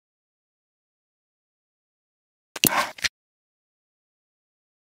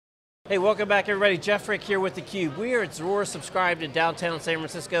Hey, welcome back everybody. Jeff Frick here with theCUBE. We are at Zuora Subscribed in downtown San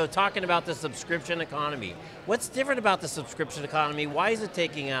Francisco talking about the subscription economy. What's different about the subscription economy? Why is it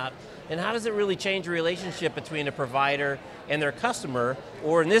taking out? And how does it really change the relationship between a provider and their customer,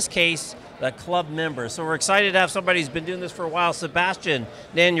 or in this case, the club member? So we're excited to have somebody who's been doing this for a while, Sebastian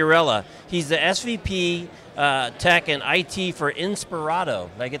Gnagnarella. He's the SVP Tech and IT for Inspirato.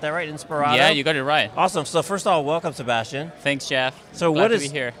 Did I get that right, Inspirato? Yeah, you got it right. Awesome, so first of all, welcome Sebastian. Thanks, Jeff. So Glad to be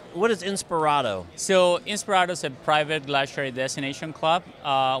here. What is Inspirato? So Inspirato is a private luxury destination club.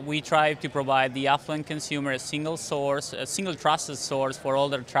 We try to provide the affluent consumer a single source, a single trusted source for all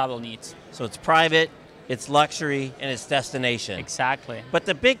their travel needs. So it's private, it's luxury, and it's destination. Exactly. But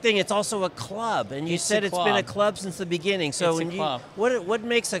the big thing, it's also a club, and you said it's been a club since the beginning. So what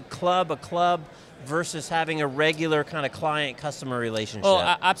makes a club versus having a regular kind of client-customer relationship? Oh,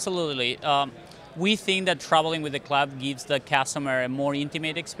 absolutely. We think that traveling with the club gives the customer a more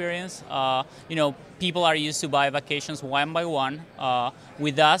intimate experience. People are used to buy vacations one by one.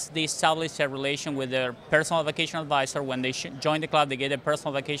 With us, they establish a relation with their personal vacation advisor. When they join the club, they get a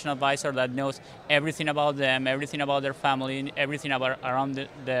personal vacation advisor that knows everything about them, everything about their family, everything about around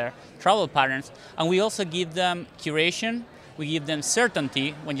their travel patterns. And we also give them curation. We give them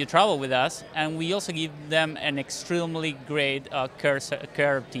certainty when you travel with us, and we also give them an extremely great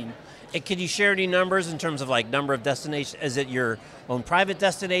care team. And can you share any numbers in terms of like number of destinations? Is it your own private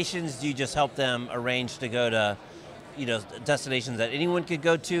destinations? Do you just help them arrange to go to, destinations that anyone could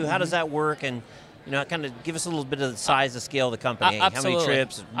go to? How does that work? And kind of give us a little bit of the size, the scale of the company. Absolutely. How many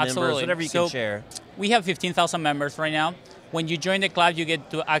trips, members, whatever you can share. We have 15,000 members right now. When you join the club, you get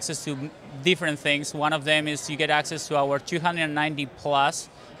access to different things. One of them is you get access to our 290 plus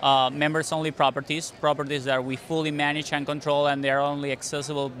members-only properties that we fully manage and control, and they're only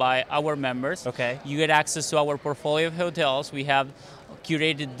accessible by our members. Okay. You get access to our portfolio of hotels. We have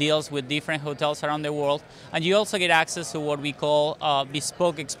curated deals with different hotels around the world, and you also get access to what we call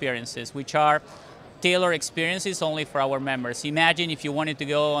bespoke experiences, which are tailored experiences only for our members. Imagine if you wanted to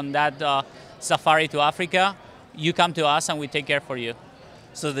go on that safari to Africa, you come to us and we take care for you.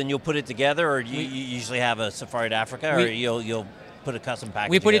 So then you'll put it together, or you usually have a safari to Africa, or you'll put a custom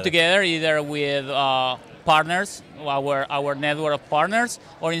package We put together? it together either with partners, our network of partners,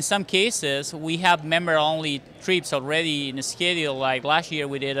 or in some cases, we have member-only trips already in a schedule. Like last year,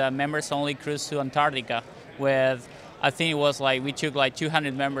 we did a members-only cruise to Antarctica with, I think it was we took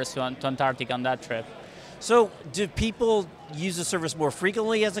 200 members to Antarctica on that trip. So do people use the service more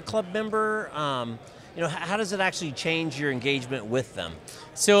frequently as a club member? How does it actually change your engagement with them?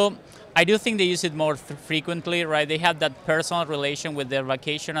 So I do think they use it more frequently, right? They have that personal relation with their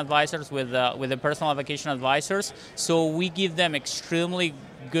vacation advisors, with the personal vacation advisors. So we give them extremely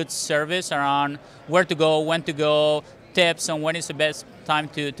good service around where to go, when to go, tips on when is the best time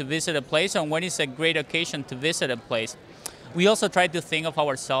to visit a place, and when is a great occasion to visit a place. We also try to think of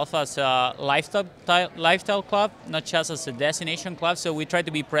ourselves as a lifestyle club, not just as a destination club. So we try to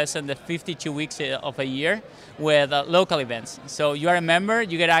be present the 52 weeks of a year with local events. So you are a member,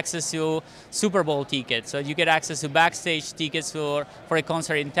 you get access to Super Bowl tickets, so you get access to backstage tickets for a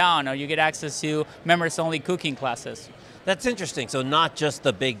concert in town, or you get access to members-only cooking classes. That's interesting. So not just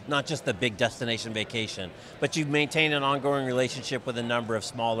the big destination vacation, but you maintain an ongoing relationship with a number of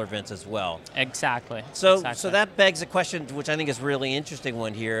smaller events as well. Exactly. So that begs a question, which I think is a really interesting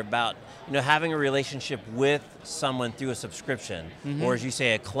one here, about having a relationship with someone through a subscription, or as you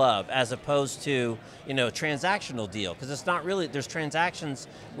say, a club, as opposed to a transactional deal, because it's not really. There's transactions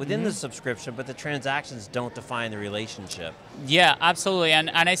within the subscription, but the transactions don't define the relationship. Yeah, absolutely. And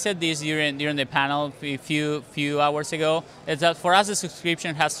I said this during the panel a few hours ago, is that for us the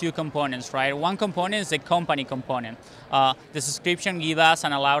subscription has two components, right? One component is the company component. The subscription gives us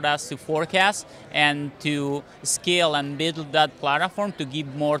and allowed us to forecast and to scale and build that platform to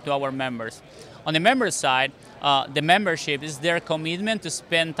give more to our members. On the member side, the membership is their commitment to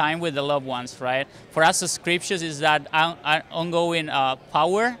spend time with the loved ones, right? For us, subscriptions is that ongoing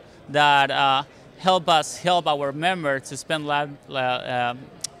power that help our members to spend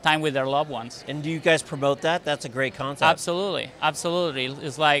time with their loved ones. And do you guys promote that? That's a great concept. Absolutely, absolutely.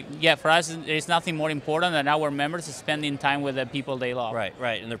 It's for us, there's nothing more important than our members spending time with the people they love.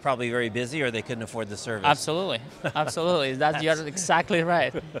 Right, and they're probably very busy, or they couldn't afford the service. Absolutely, absolutely. You're exactly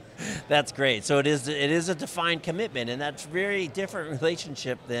right. That's great. So it is a defined commitment, and that's very different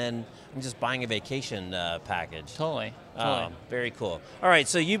relationship than just buying a vacation package. Totally. Very cool. All right,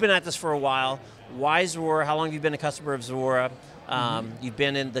 so you've been at this for a while. Why Zuora? How long have you been a customer of Zuora? You've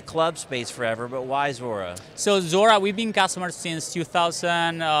been in the club space forever, but why Zuora? So Zuora, we've been customers since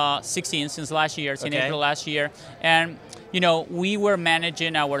 2016, since last year, since April last year. And we were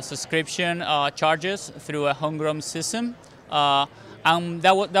managing our subscription charges through a homegrown system. That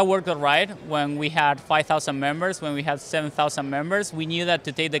worked all right when we had 5,000 members, when we had 7,000 members. We knew that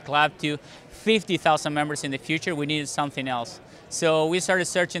to take the club to 50,000 members in the future, we needed something else. So we started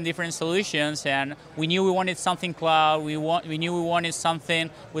searching different solutions, and we knew we wanted something cloud, we knew we wanted something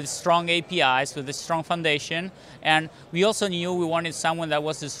with strong APIs, with a strong foundation, and we also knew we wanted someone that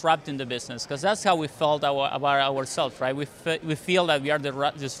was disrupting the business, because that's how we felt about ourselves, right? We feel that we are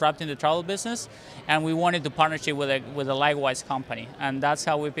disrupting the travel business, and we wanted to partnership with a likewise company, and that's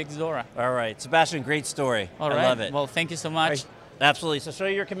how we picked Zuora. All right, Sebastian, great story. All right. I love it. Well, thank you so much. Absolutely, so show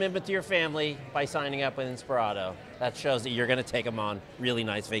your commitment to your family by signing up with Inspirato. That shows that you're going to take them on really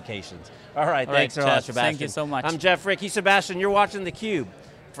nice vacations. All right, thanks so much, Sebastian. Thank you so much. I'm Jeff Ricky, Sebastian, you're watching theCUBE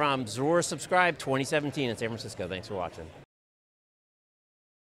from Zuora Subscribe 2017 in San Francisco. Thanks for watching.